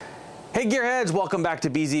Hey Gearheads, welcome back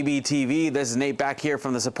to BZB TV. This is Nate back here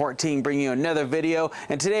from the support team bringing you another video.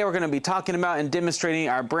 And today we're going to be talking about and demonstrating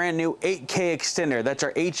our brand new 8K extender. That's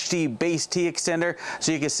our HD base T extender.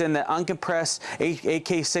 So you can send the uncompressed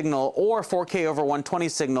 8K signal or 4K over 120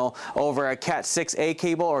 signal over a Cat 6A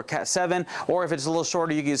cable or Cat 7. Or if it's a little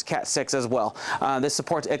shorter, you can use Cat 6 as well. This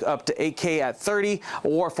supports up to 8K at 30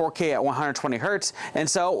 or 4K at 120 Hertz. And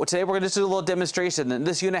so today we're going to just do a little demonstration. And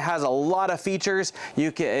this unit has a lot of features.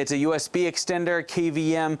 It's a USB extender,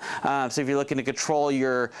 KVM. So if you're looking to control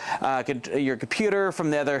your computer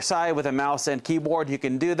from the other side with a mouse and keyboard, you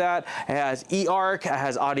can do that. It has eARC, it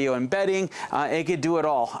has audio embedding, it can do it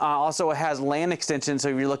all. Also, it has LAN extension, so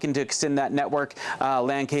if you're looking to extend that network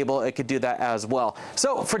LAN cable, it could do that as well.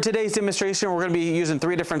 So for today's demonstration, we're going to be using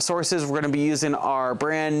 3 different sources. We're going to be using our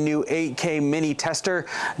brand new 8K mini tester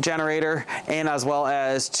generator, and as well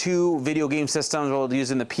as 2 video game systems. We'll be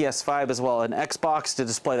using the PS5 as well as an Xbox to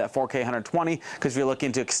display that 4K 120, because if you're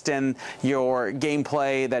looking to extend your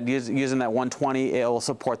gameplay that using that 120, it will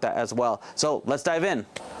support that as well. So let's dive in.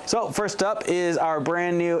 So first up is our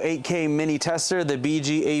brand new 8K mini tester, the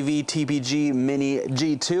BZBGear Mini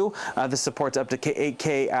G2. This supports up to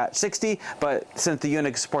 8K at 60, but since the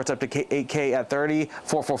unit supports up to 8K at 30,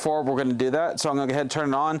 444, we're going to do that. So I'm going to go ahead and turn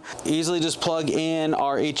it on. Easily just plug in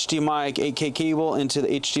our HDMI 8K cable into the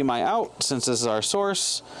HDMI out, since this is our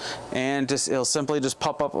source, and it'll simply just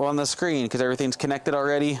pop up on the screen because everything's connected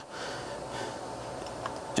already.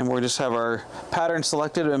 And we'll just have our pattern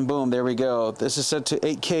selected, and boom, there we go. This is set to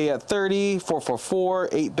 8K at 30, 444,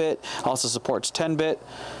 8-bit, also supports 10-bit.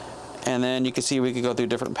 And then you can see we could go through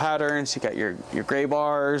different patterns. You got your gray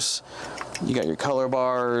bars, you got your color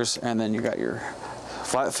bars, and then you got your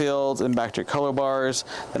flat fields and back to your color bars.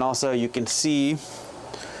 Then also you can see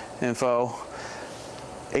info,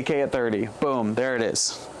 8K at 30, boom, there it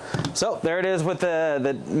is. So there it is with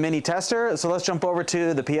the mini tester. So let's jump over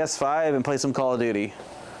to the PS5 and play some Call of Duty.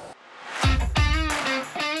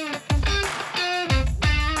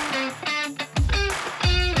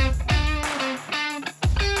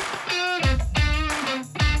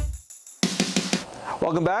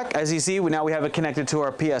 Welcome back. As you see, now we have it connected to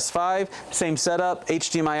our PS5. Same setup,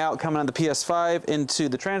 HDMI out coming on the PS5 into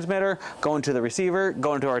the transmitter, going to the receiver,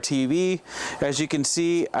 going to our TV. As you can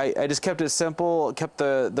see, I just kept it simple, kept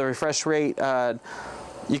the refresh rate.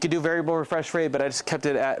 You could do variable refresh rate, but I just kept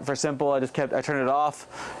it for simple. I turned it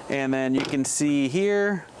off, and then you can see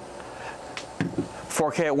here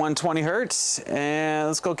 4K at 120 Hertz, and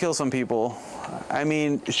let's go kill some people. I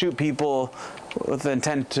mean, shoot people with the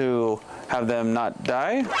intent to have them not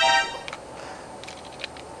die.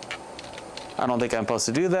 I don't think I'm supposed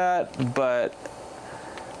to do that, but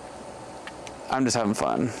I'm just having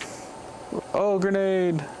fun. Oh,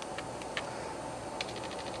 grenade.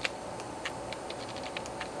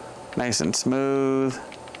 Nice and smooth.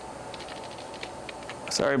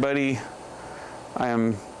 Sorry, buddy.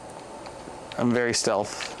 I'm very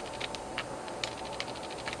stealth.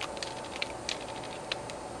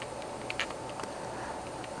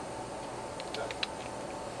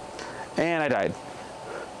 And I died.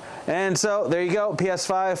 And so there you go,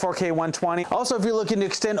 PS5, 4K 120. Also, if you're looking to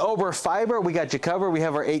extend over fiber, we got you covered. We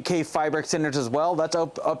have our 8K fiber extenders as well. That's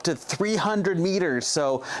up to 300 meters.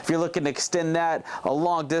 So if you're looking to extend that a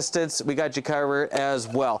long distance, we got you covered as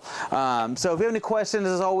well. So if you have any questions,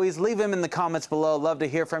 as always, leave them in the comments below. Love to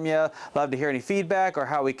hear from you. Love to hear any feedback or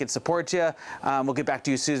how we can support you. We'll get back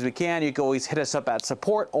to you as soon as we can. You can always hit us up at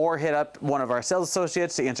support or hit up one of our sales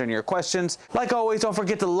associates to answer any of your questions. Like always, don't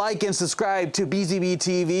forget to like and subscribe to BZB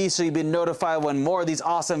TV so you've been notified when more of these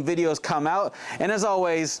awesome videos come out. And as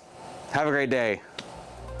always, have a great day.